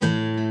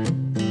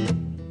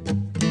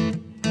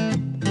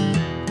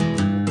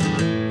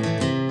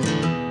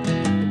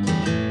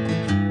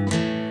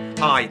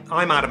Hi,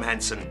 I'm Adam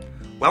Henson.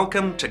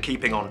 Welcome to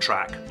Keeping on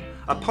Track,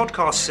 a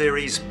podcast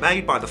series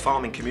made by the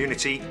farming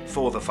community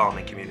for the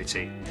farming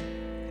community.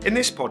 In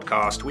this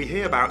podcast, we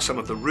hear about some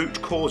of the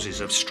root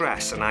causes of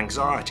stress and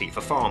anxiety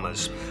for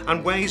farmers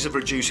and ways of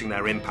reducing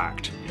their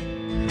impact.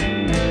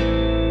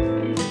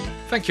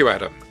 Thank you,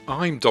 Adam.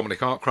 I'm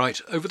Dominic Arkwright.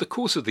 Over the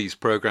course of these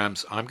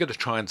programmes, I'm going to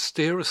try and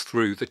steer us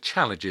through the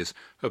challenges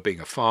of being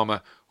a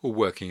farmer or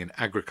working in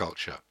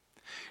agriculture.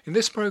 In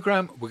this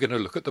programme, we're going to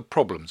look at the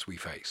problems we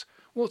face.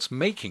 What's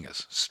making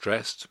us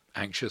stressed,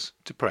 anxious,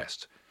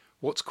 depressed?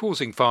 What's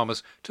causing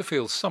farmers to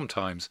feel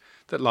sometimes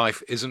that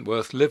life isn't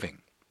worth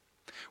living?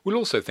 We'll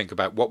also think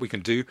about what we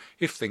can do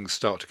if things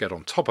start to get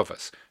on top of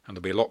us, and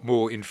there'll be a lot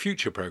more in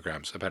future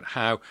programmes about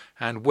how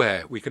and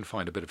where we can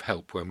find a bit of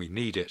help when we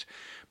need it.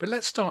 But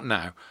let's start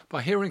now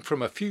by hearing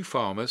from a few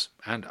farmers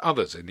and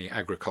others in the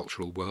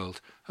agricultural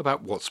world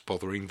about what's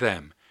bothering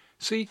them.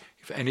 See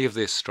if any of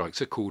this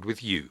strikes a chord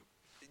with you.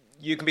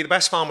 You can be the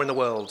best farmer in the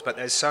world, but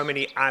there's so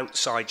many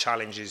outside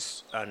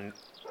challenges and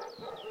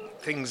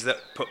things that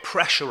put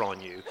pressure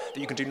on you that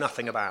you can do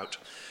nothing about.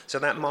 So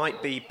that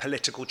might be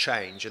political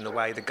change in the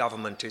way the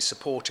government is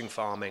supporting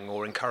farming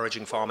or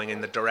encouraging farming in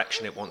the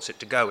direction it wants it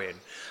to go in.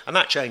 And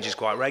that changes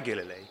quite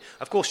regularly.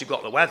 Of course, you've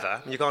got the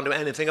weather, and you can't do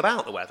anything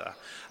about the weather.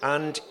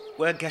 And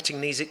we're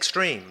getting these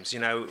extremes,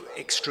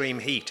 extreme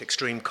heat,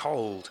 extreme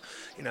cold,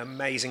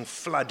 amazing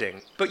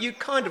flooding. But you're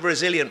kind of a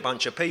resilient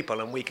bunch of people,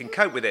 and we can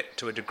cope with it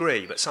to a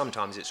degree, but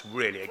sometimes it's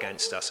really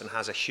against us and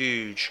has a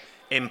huge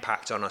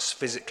impact on us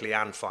physically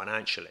and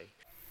financially.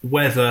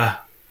 Weather,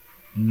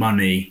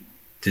 money,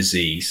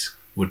 disease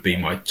would be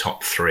my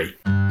top three.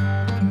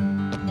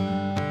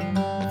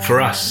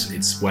 For us,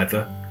 it's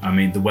weather. I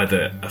mean, the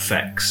weather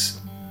affects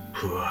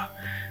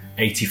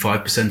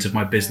 85% of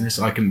my business.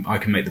 I can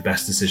make the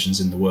best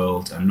decisions in the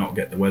world and not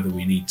get the weather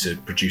we need to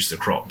produce the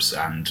crops,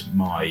 and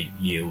my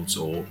yields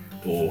or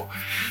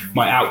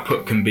my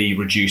output can be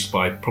reduced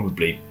by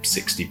probably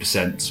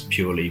 60%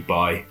 purely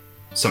by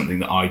something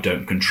that I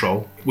don't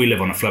control. We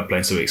live on a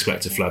floodplain, so we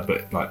expect a flood,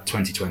 but like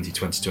 2020,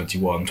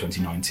 2021,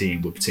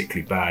 2019 were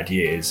particularly bad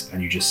years,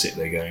 and you just sit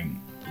there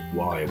going,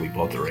 why are we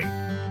bothering?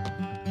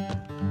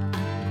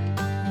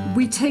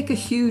 We take a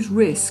huge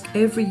risk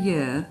every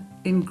year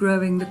in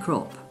growing the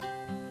crop.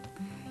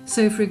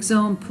 So, for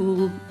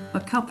example, a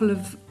couple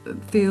of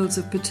fields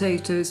of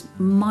potatoes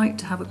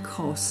might have a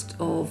cost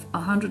of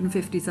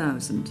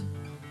 150,000.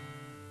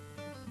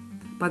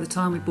 By the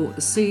time we bought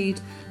the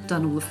seed,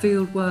 done all the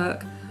field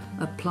work,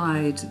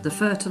 applied the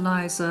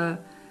fertiliser,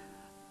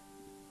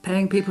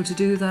 paying people to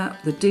do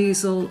that, the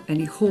diesel,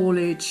 any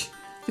haulage.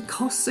 The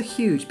costs are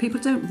huge. People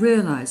don't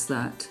realise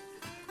that.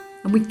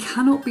 And we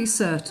cannot be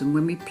certain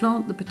when we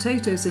plant the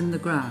potatoes in the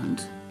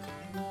ground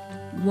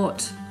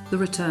what the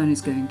return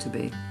is going to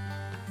be.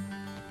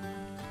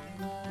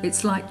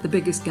 It's like the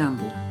biggest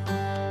gamble.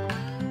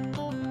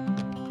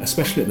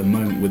 Especially at the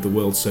moment with the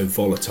world so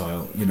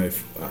volatile,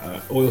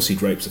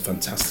 oilseed rape's a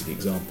fantastic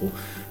example.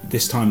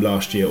 This time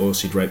last year,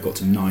 oilseed rape got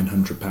to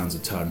 £900 a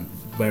tonne,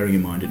 bearing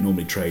in mind it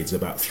normally trades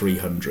about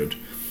 300.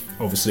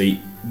 Obviously,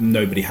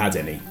 nobody had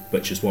any,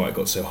 which is why it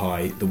got so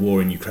high. The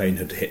war in Ukraine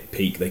had hit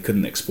peak. They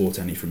couldn't export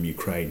any from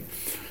Ukraine.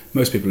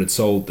 Most people had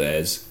sold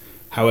theirs.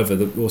 However,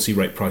 the oilseed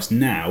rape price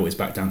now is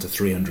back down to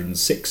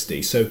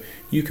 360. So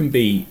you can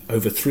be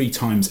over 3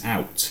 times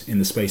out in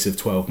the space of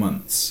 12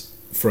 months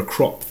for a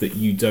crop that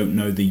you don't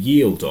know the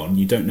yield on.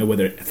 You don't know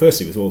whether,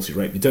 firstly with oilseed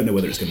rape, you don't know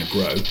whether it's going to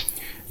grow.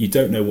 You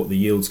don't know what the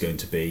yield's going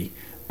to be.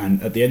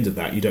 And at the end of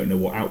that, you don't know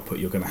what output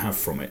you're going to have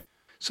from it.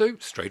 So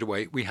straight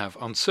away we have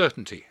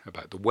uncertainty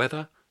about the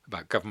weather,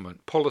 about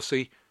government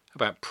policy,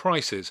 about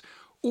prices.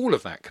 All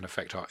of that can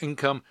affect our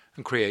income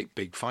and create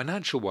big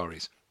financial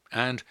worries.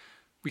 And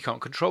we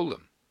can't control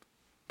them.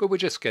 But we're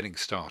just getting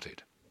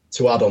started.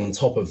 To add on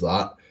top of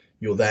that,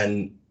 you're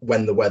then,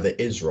 when the weather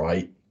is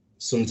right,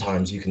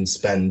 sometimes you can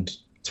spend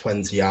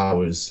 20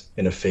 hours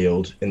in a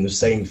field, in the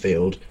same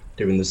field,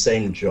 doing the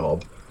same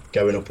job,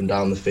 going up and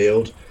down the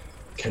field,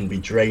 can be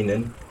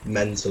draining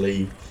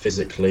mentally,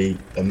 physically,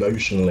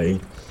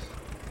 emotionally,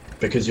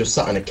 because you're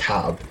sat in a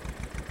cab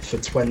for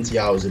 20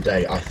 hours a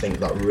day. I think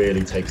that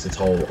really takes a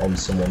toll on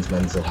someone's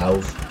mental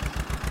health.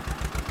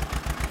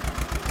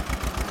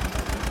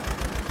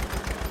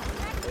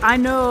 I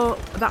know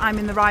that I'm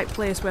in the right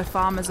place where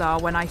farmers are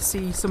when I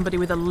see somebody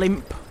with a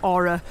limp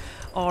or a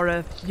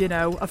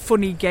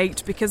funny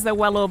gait because they're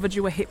well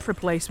overdue a hip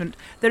replacement.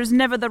 There is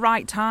never the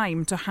right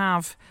time to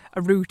have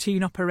a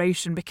routine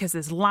operation because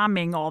there's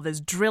lambing or there's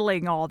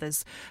drilling or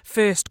there's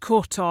first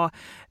cut, or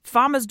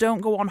farmers don't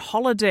go on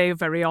holiday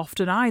very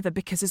often either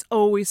because there's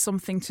always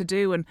something to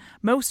do, and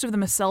most of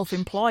them are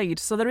self-employed,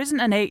 so there isn't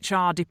an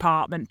HR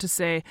department to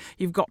say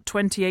you've got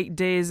 28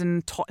 days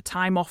and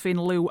time off in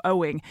lieu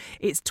owing.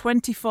 It's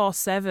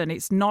 24/7.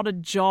 It's not a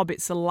job,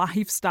 it's a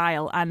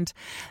lifestyle, and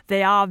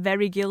they are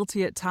very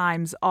guilty at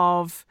times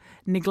of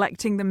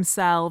neglecting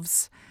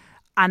themselves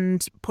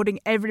and putting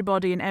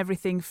everybody and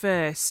everything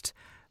first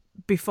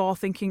before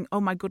thinking,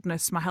 oh my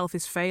goodness, my health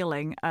is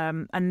failing,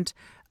 and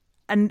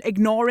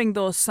ignoring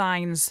those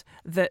signs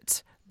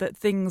that that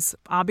things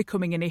are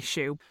becoming an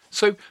issue.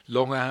 So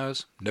long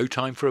hours, no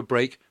time for a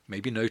break,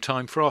 maybe no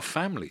time for our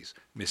families,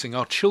 missing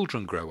our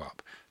children grow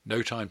up,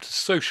 no time to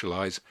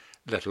socialise,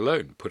 let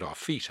alone put our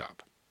feet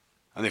up.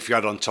 And if you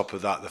add on top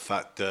of that the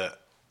fact that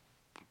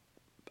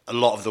a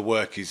lot of the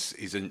work is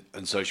in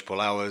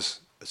unsociable hours,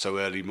 so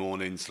early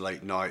mornings,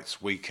 late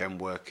nights, weekend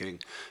working,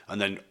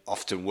 and then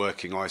often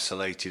working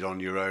isolated on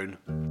your own.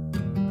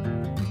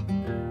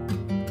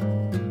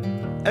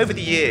 Over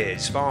the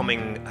years,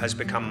 farming has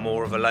become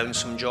more of a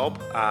lonesome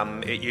job.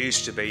 It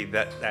used to be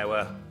that there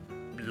were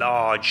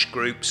large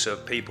groups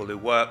of people who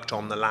worked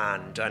on the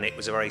land, and it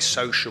was a very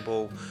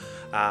sociable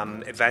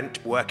event,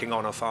 working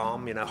on a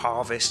farm.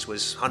 Harvest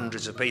was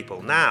hundreds of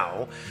people.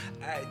 Now,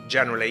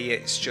 generally,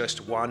 it's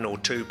just one or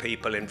two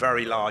people in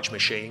very large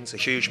machines, a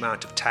huge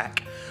amount of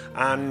tech,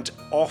 and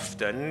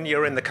often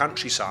you're in the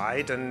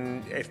countryside,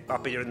 and if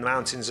up here in the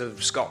mountains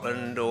of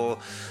Scotland or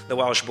the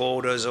Welsh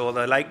borders or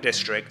the Lake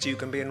District, you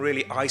can be in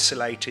really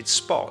isolated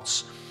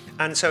spots,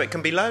 and so it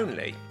can be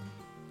lonely.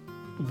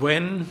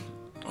 When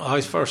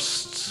I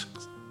first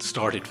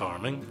started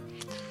farming,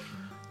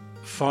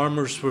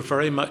 farmers were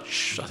very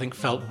much, I think,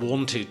 felt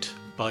wanted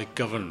by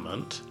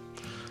government.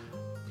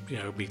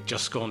 We'd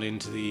just gone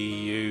into the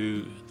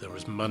EU, there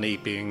was money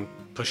being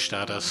pushed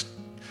at us.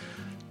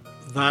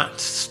 That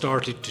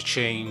started to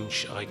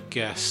change, I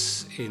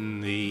guess,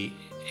 in the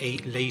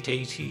late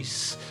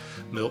 80s.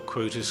 Milk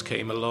quotas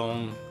came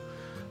along,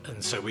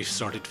 and so we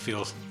started to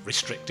feel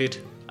restricted.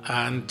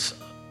 And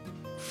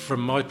from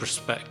my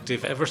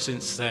perspective, ever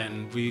since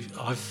then,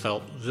 I've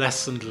felt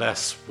less and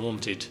less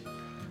wanted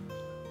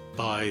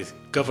by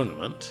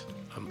government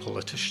and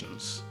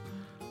politicians.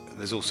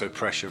 There's also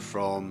pressure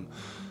from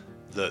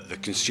the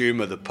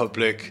consumer, the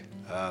public,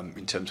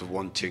 in terms of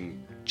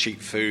wanting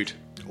cheap food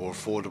or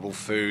affordable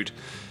food.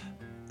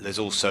 There's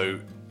also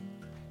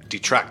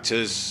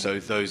detractors, so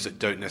those that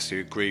don't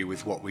necessarily agree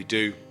with what we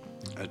do,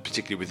 and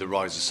particularly with the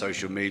rise of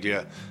social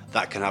media,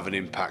 that can have an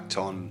impact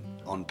on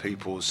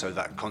people. So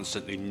that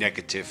constantly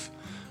negative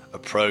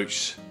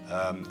approach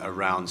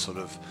around sort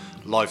of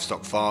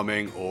livestock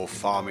farming or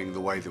farming the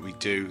way that we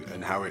do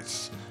and how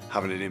it's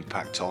having an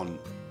impact on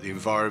the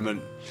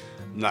environment.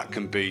 And that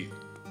could be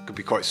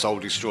quite soul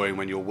destroying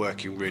when you're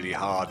working really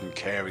hard and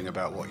caring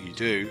about what you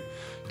do,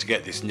 to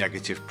get this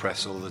negative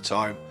press all the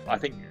time. I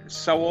think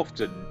so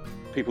often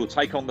people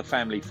take on the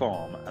family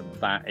farm, and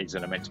that is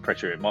an immense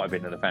pressure. It might have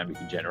been in the family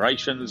for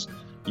generations.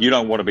 You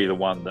don't want to be the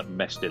one that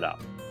messed it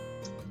up.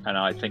 And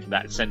I think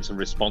that sense of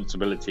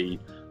responsibility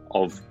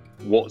of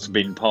what's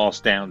been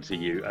passed down to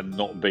you and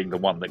not being the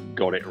one that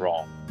got it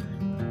wrong.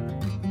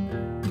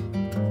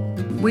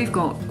 We've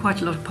got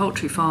quite a lot of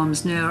poultry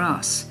farms near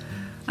us,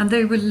 and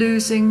they were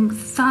losing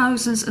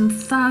thousands and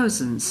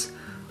thousands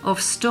of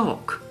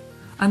stock,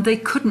 and they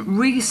couldn't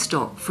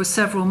restock for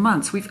several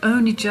months. We've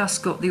only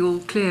just got the all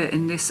clear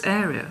in this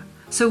area.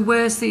 So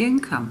where's the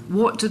income?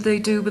 What do they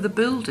do with the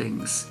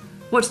buildings?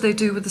 What do they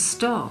do with the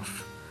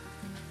staff?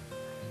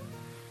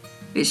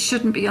 It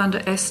shouldn't be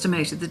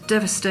underestimated, the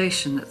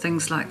devastation that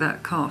things like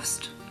that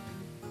cost.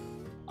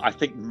 I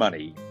think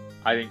money.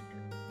 I think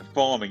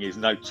farming is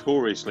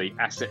notoriously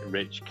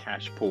asset-rich,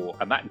 cash-poor,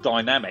 and that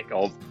dynamic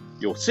of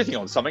you're sitting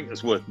on something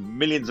that's worth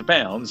millions of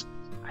pounds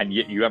and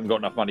yet you haven't got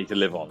enough money to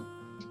live on.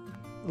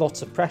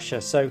 Lots of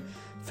pressure. So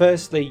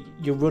firstly,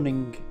 you're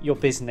running your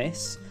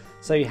business,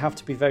 so you have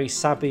to be very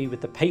savvy with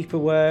the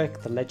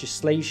paperwork, the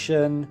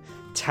legislation,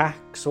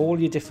 tax, all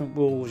your different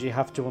rules you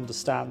have to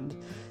understand.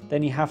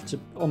 Then you have to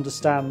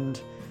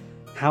understand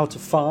how to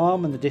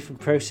farm and the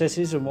different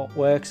processes and what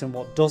works and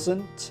what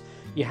doesn't.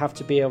 You have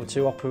to be able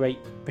to operate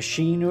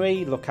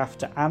machinery, look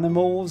after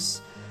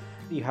animals.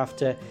 You have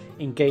to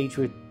engage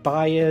with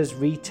buyers,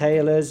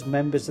 retailers,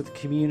 members of the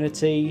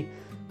community,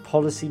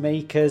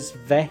 policymakers,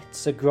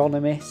 vets,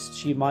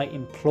 agronomists. You might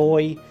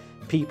employ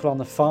people on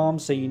the farm,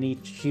 so you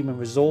need human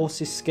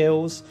resources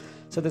skills.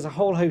 So there's a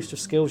whole host of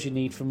skills you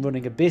need from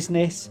running a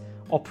business,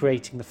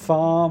 operating the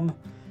farm,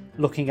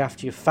 looking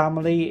after your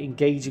family,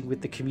 engaging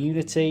with the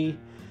community,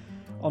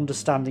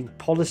 understanding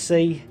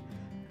policy.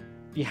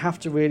 You have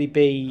to really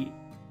be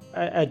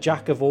a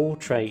jack of all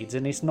trades,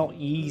 and it's not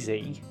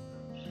easy.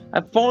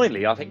 And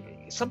finally, I think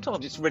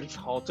sometimes it's really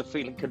hard to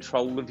feel in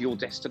control of your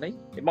destiny.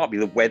 It might be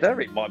the weather,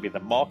 it might be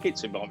the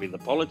markets, it might be the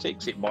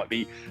politics, it might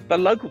be the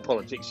local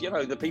politics,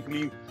 the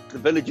people the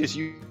villages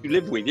you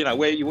live with,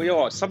 where you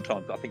are.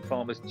 Sometimes I think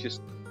farmers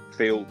just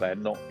feel they're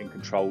not in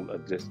control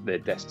of their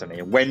destiny.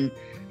 And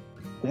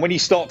when you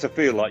start to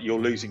feel like you're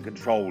losing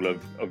control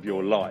of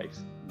your life,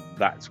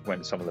 that's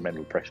when some of the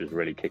mental pressures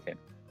really kick in.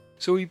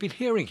 So we've been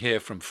hearing here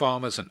from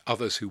farmers and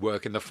others who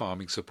work in the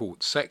farming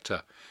support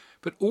sector.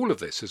 But all of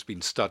this has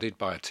been studied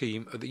by a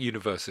team at the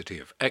University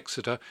of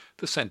Exeter,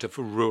 the Centre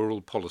for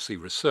Rural Policy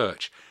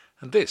Research.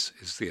 And this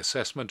is the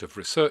assessment of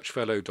Research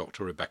Fellow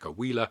Dr. Rebecca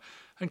Wheeler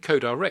and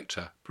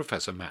Co-Director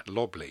Professor Matt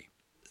Lobley.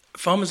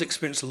 Farmers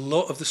experience a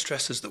lot of the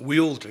stresses that we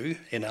all do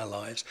in our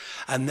lives,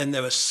 and then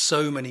there are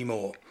so many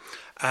more.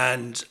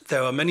 And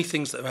there are many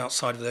things that are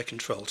outside of their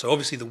control. So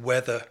obviously the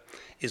weather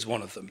is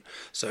one of them.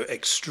 So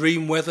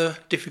extreme weather,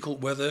 difficult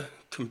weather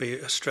can be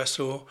a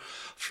stressor.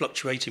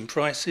 Fluctuating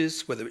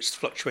prices, whether it's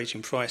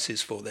fluctuating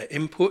prices for their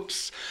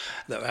inputs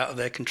that are out of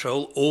their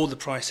control or the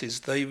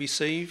prices they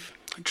receive.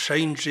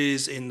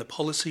 Changes in the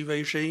policy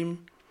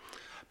regime.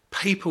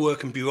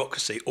 Paperwork and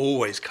bureaucracy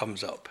always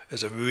comes up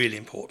as a really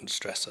important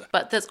stressor.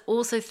 But there's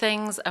also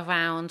things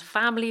around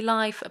family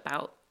life,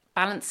 about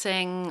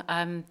balancing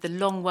the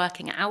long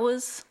working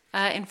hours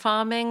in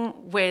farming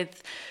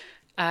with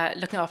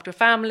looking after a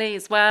family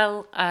as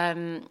well.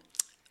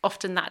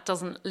 Often that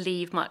doesn't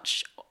leave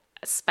much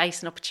space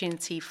and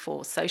opportunity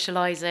for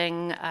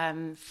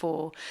socialising,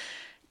 for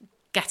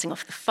getting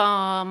off the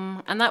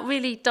farm. And that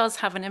really does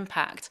have an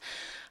impact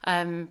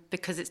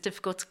because it's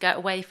difficult to get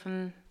away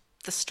from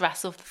the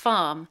stress of the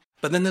farm.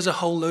 But then there's a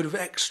whole load of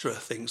extra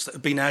things that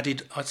have been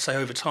added, I'd say,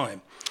 over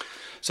time.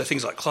 So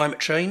things like climate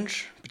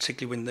change,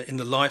 particularly in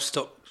the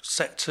livestock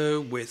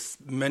sector, with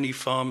many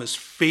farmers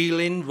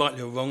feeling,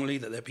 rightly or wrongly,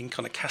 that they're being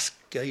kind of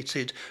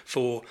cascaded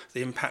for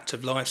the impact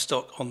of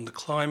livestock on the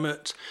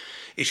climate,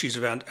 issues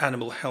around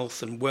animal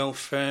health and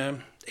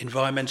welfare,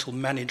 environmental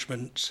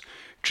management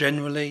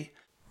generally.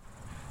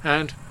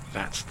 And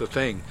that's the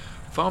thing.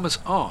 Farmers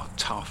are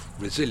tough,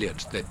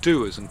 resilient, they're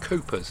doers and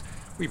copers.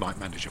 We might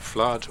manage a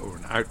flood or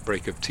an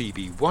outbreak of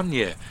TB one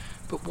year,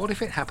 but what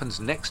if it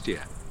happens next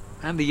year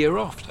and the year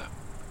after?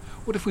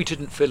 What if we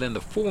didn't fill in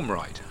the form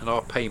right and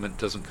our payment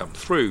doesn't come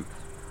through?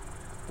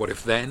 What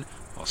if then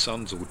our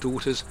sons or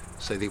daughters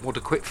say they want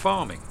to quit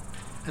farming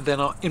and then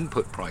our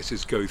input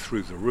prices go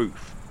through the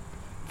roof?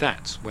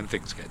 That's when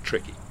things get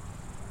tricky.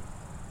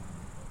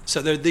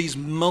 So there are these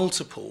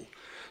multiple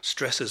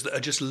stressors that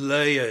are just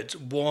layered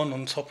one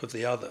on top of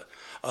the other.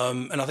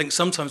 And I think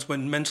sometimes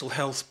when mental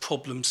health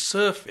problems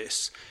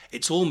surface,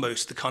 it's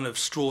almost the kind of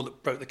straw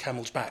that broke the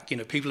camel's back. You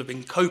know, people have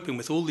been coping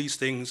with all these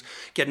things,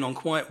 getting on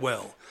quite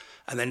well.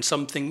 And then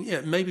something,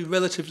 maybe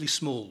relatively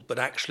small, but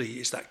actually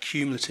it's that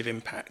cumulative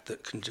impact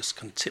that can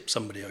tip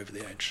somebody over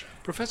the edge.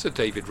 Professor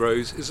David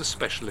Rose is a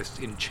specialist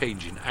in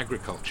change in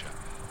agriculture,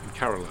 and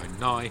Caroline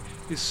Nye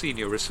is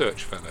Senior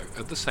Research Fellow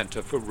at the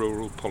Centre for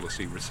Rural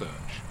Policy Research.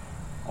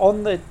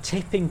 On the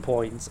tipping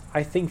point,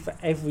 I think for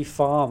every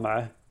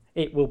farmer,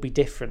 it will be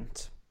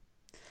different.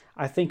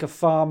 I think a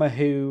farmer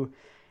who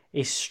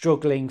is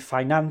struggling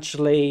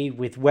financially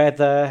with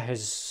weather,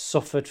 has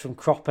suffered from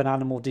crop and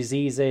animal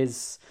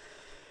diseases,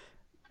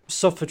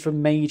 suffered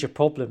from major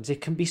problems,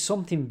 it can be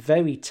something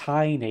very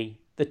tiny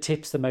that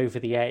tips them over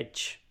the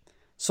edge.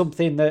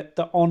 Something that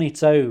on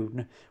its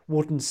own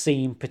wouldn't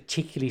seem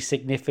particularly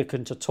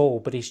significant at all,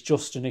 but it's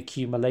just an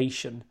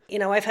accumulation. You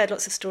know, I've heard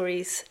lots of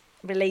stories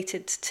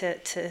related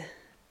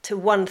to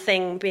one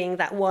thing being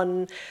that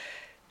one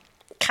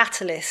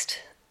catalyst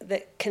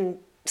that can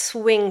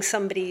swing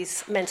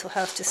somebody's mental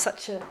health to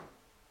such a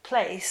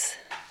place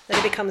that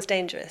it becomes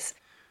dangerous.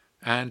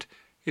 And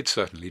it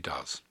certainly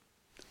does.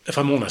 If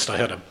I'm honest, I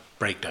had a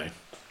breakdown.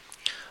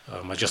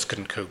 I just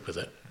couldn't cope with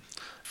it.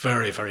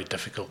 Very, very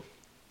difficult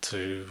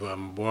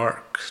to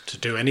work, to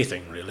do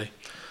anything really.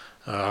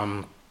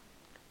 I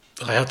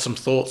had some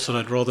thoughts that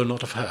I'd rather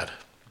not have had.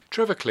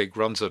 Trevor Cligg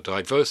runs a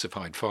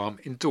diversified farm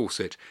in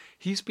Dorset.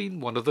 He's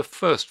been one of the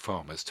first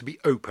farmers to be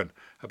open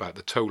about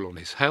the toll on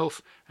his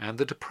health and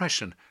the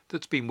depression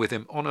that's been with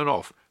him on and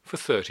off for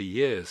 30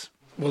 years.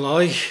 Well,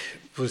 I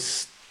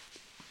was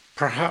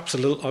perhaps a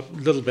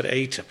little bit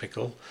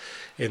atypical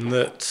in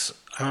that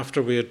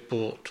after we had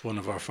bought one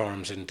of our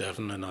farms in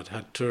Devon and I'd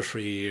had 2 or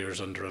 3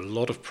 years under a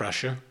lot of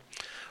pressure,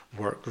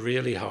 worked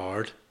really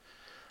hard,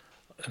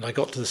 and I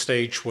got to the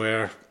stage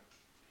where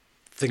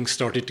things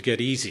started to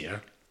get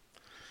easier.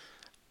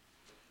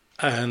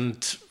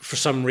 And for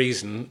some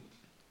reason,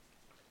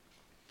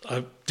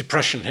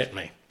 depression hit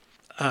me.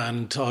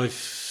 And I've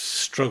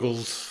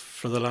struggled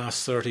for the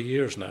last 30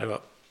 years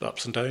now,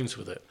 ups and downs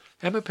with it.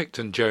 Emma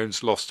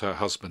Picton-Jones lost her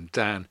husband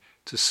Dan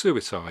to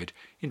suicide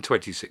in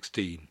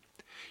 2016.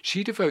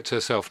 She devotes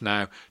herself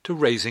now to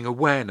raising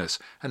awareness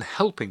and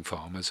helping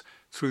farmers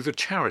through the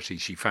charity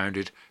she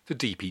founded, the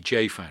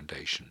DPJ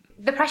Foundation.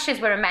 The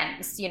pressures were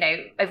immense,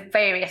 of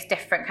various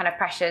different kind of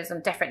pressures on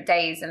different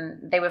days,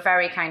 and they were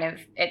very kind of,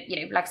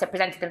 like I said,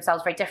 presented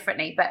themselves very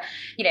differently. But,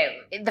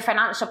 the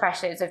financial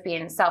pressures of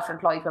being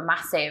self-employed were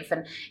massive,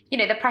 and,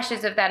 the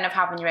pressures of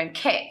having your own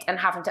kit and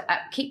having to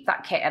upkeep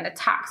that kit and the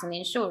tax and the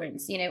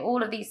insurance,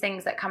 all of these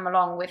things that come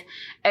along with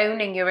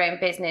owning your own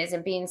business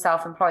and being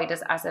self-employed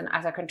as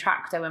a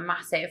contractor were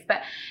massive.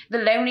 But the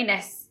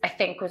loneliness, I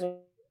think, was a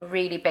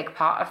really big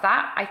part of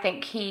that. I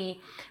think he,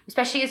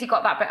 especially as he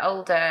got that bit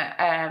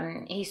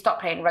older, he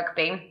stopped playing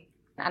rugby,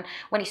 and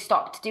when he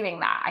stopped doing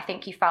that, I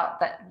think he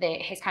felt that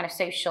his kind of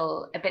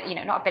social,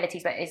 not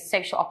abilities, but his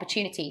social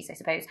opportunities, I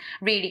suppose,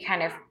 really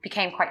kind of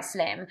became quite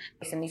slim.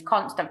 And these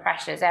constant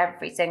pressures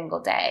every single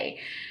day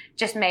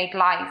just made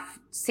life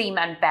seem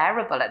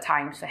unbearable at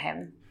times for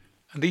him.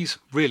 And these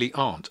really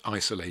aren't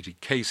isolated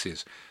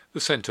cases.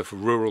 The Centre for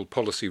Rural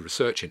Policy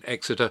Research in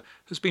Exeter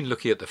has been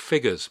looking at the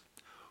figures.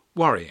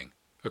 Worrying,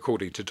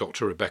 according to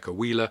Dr. Rebecca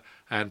Wheeler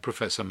and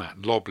Professor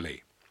Matt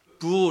Lobley.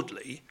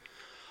 broadly,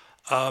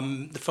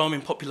 the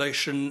farming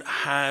population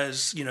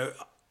has, a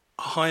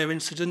higher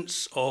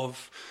incidence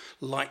of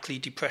likely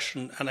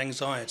depression and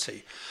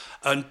anxiety,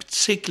 and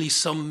particularly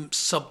some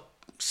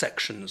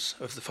subsections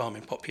of the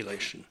farming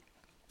population.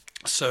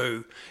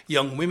 So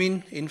young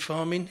women in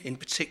farming in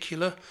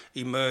particular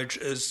emerge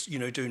as,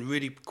 doing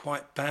really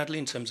quite badly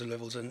in terms of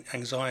levels of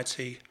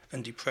anxiety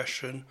and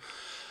depression.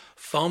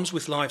 Farms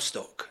with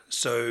livestock,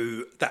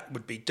 so that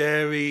would be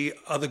dairy,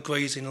 other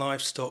grazing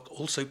livestock,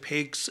 also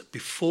pigs.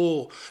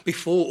 Before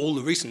all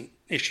the recent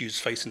issues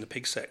facing the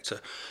pig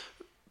sector,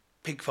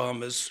 pig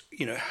farmers,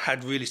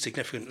 had really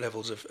significant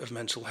levels of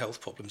mental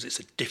health problems. It's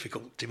a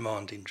difficult,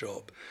 demanding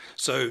job.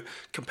 So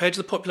compared to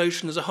the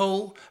population as a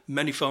whole,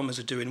 many farmers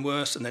are doing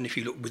worse. And then if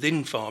you look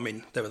within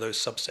farming, there are those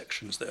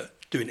subsections that are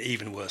doing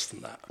even worse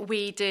than that.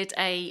 We did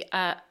a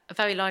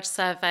very large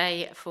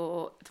survey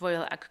for the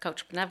Royal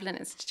Agricultural Benevolent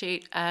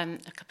Institute a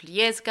couple of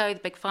years ago, the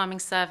Big Farming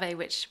Survey,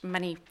 which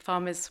many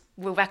farmers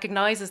will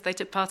recognise as they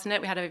took part in it.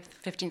 We had over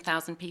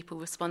 15,000 people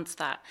respond to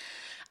that.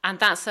 And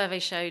that survey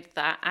showed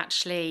that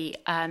actually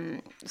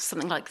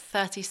something like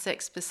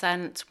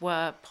 36%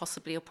 were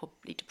possibly or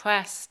probably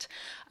depressed.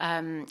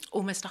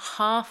 Almost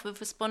half of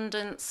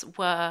respondents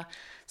were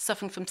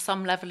suffering from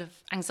some level of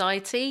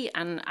anxiety,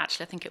 and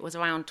actually I think it was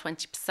around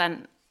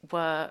 20%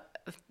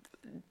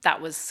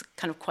 that was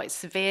kind of quite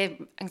severe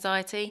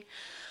anxiety.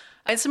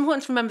 It's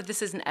important to remember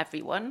this isn't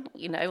everyone,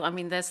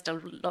 there's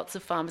still lots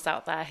of farmers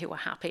out there who are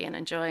happy and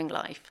enjoying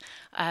life.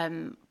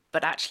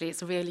 But actually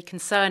it's a really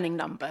concerning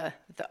number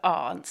that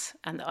aren't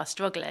and that are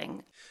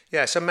struggling.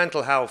 Yeah, so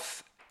mental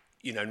health,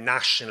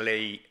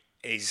 nationally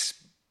is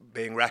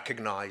being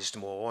recognised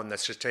more, and the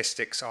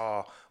statistics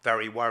are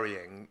very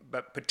worrying,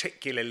 but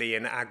particularly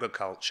in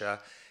agriculture,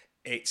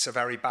 it's a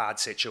very bad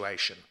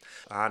situation.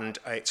 And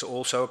it's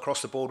also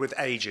across the board with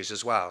ages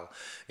as well.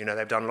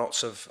 They've done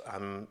lots of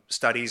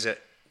studies at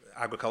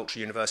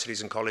agricultural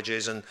universities and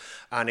colleges, and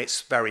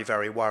it's very,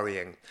 very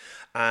worrying.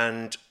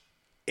 And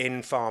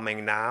in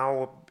farming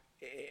now,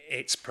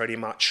 it's pretty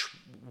much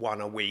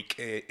one a week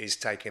is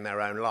taking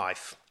their own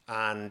life.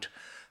 And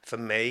for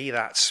me,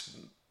 that's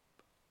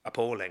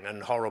appalling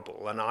and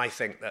horrible. And I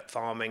think that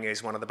farming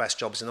is one of the best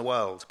jobs in the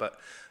world. But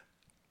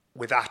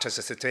with that as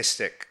a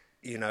statistic,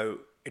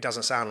 it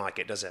doesn't sound like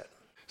it, does it?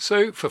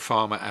 So for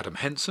farmer Adam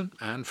Henson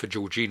and for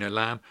Georgina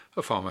Lamb,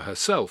 a farmer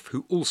herself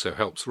who also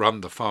helps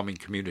run the Farming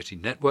Community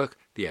Network,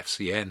 the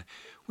FCN,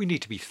 we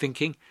need to be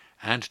thinking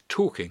and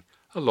talking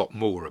a lot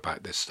more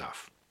about this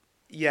stuff.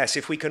 Yes,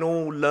 if we can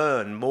all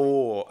learn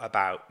more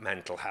about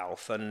mental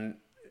health and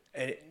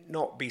it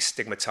not be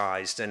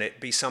stigmatised, and it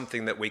be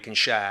something that we can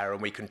share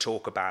and we can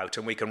talk about,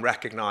 and we can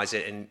recognise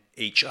it in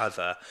each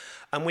other,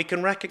 and we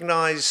can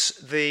recognise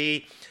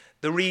the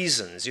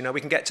reasons, we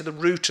can get to the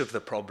root of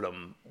the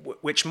problem,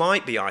 which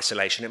might be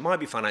isolation, it might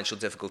be financial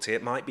difficulty,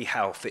 it might be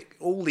health,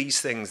 all these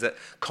things that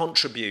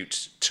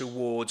contribute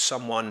towards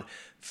someone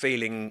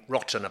feeling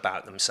rotten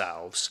about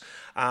themselves.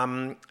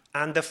 And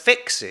the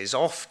fixes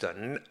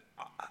often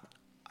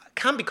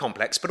can be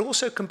complex, but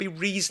also can be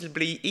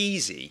reasonably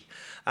easy,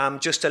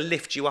 just to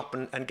lift you up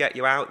and get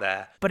you out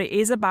there. But it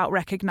is about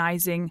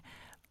recognising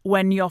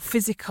when your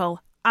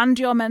physical and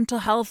your mental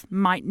health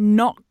might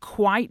not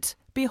quite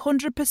be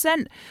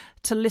 100%,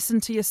 to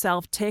listen to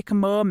yourself, take a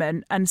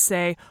moment and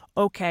say,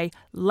 OK,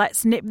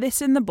 let's nip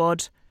this in the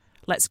bud,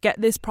 let's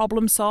get this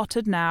problem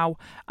sorted now,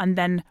 and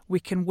then we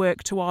can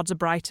work towards a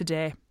brighter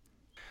day.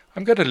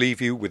 I'm going to leave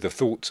you with the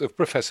thoughts of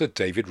Professor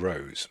David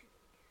Rose.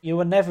 You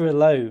are never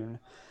alone.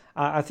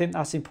 I think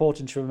that's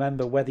important to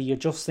remember, whether you're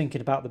just thinking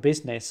about the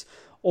business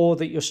or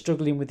that you're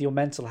struggling with your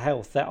mental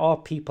health. There are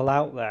people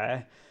out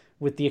there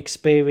with the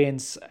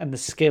experience and the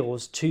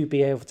skills to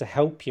be able to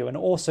help you, and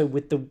also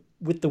with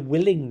the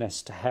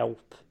willingness to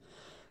help.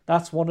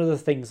 That's one of the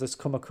things that's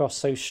come across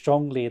so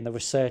strongly in the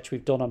research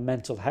we've done on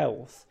mental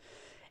health.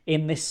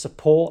 In this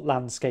support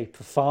landscape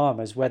for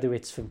farmers, whether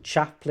it's from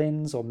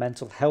chaplains or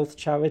mental health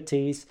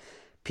charities,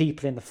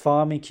 people in the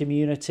farming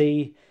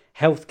community,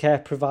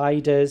 healthcare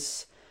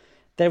providers,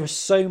 there are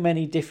so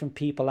many different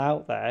people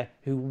out there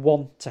who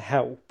want to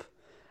help.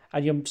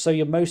 And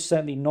you're most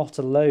certainly not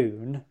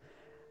alone.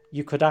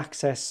 You could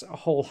access a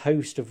whole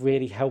host of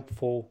really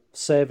helpful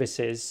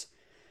services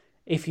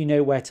if you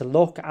know where to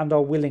look and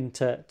are willing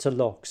to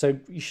look. So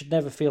you should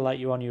never feel like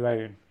you're on your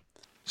own.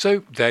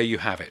 So there you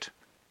have it.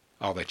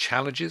 Are there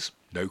challenges?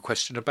 No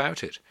question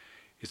about it.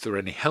 Is there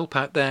any help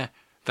out there?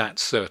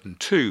 That's certain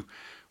too.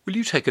 Will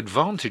you take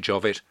advantage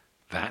of it?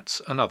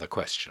 That's another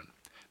question.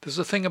 There's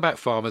a thing about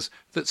farmers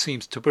that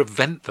seems to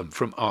prevent them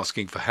from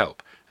asking for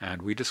help,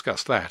 and we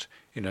discuss that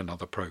in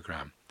another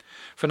programme.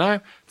 For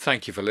now,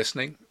 thank you for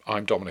listening.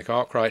 I'm Dominic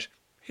Arkwright.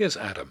 Here's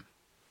Adam.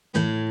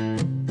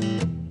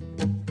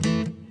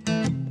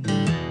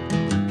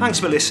 Thanks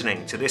for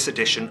listening to this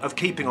edition of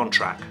Keeping on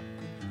Track.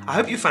 I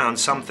hope you found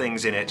some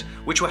things in it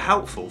which were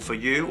helpful for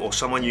you or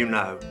someone you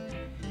know.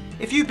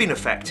 If you've been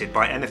affected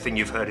by anything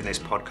you've heard in this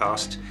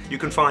podcast, you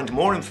can find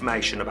more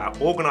information about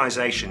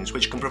organisations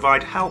which can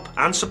provide help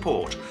and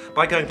support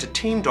by going to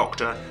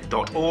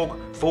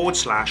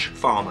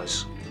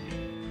teamdoctor.org/farmers.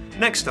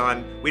 Next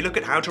time, we look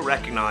at how to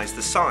recognise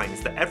the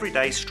signs that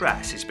everyday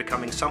stress is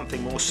becoming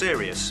something more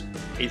serious,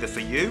 either for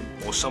you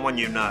or someone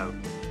you know.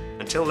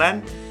 Until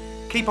then,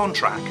 keep on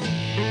track.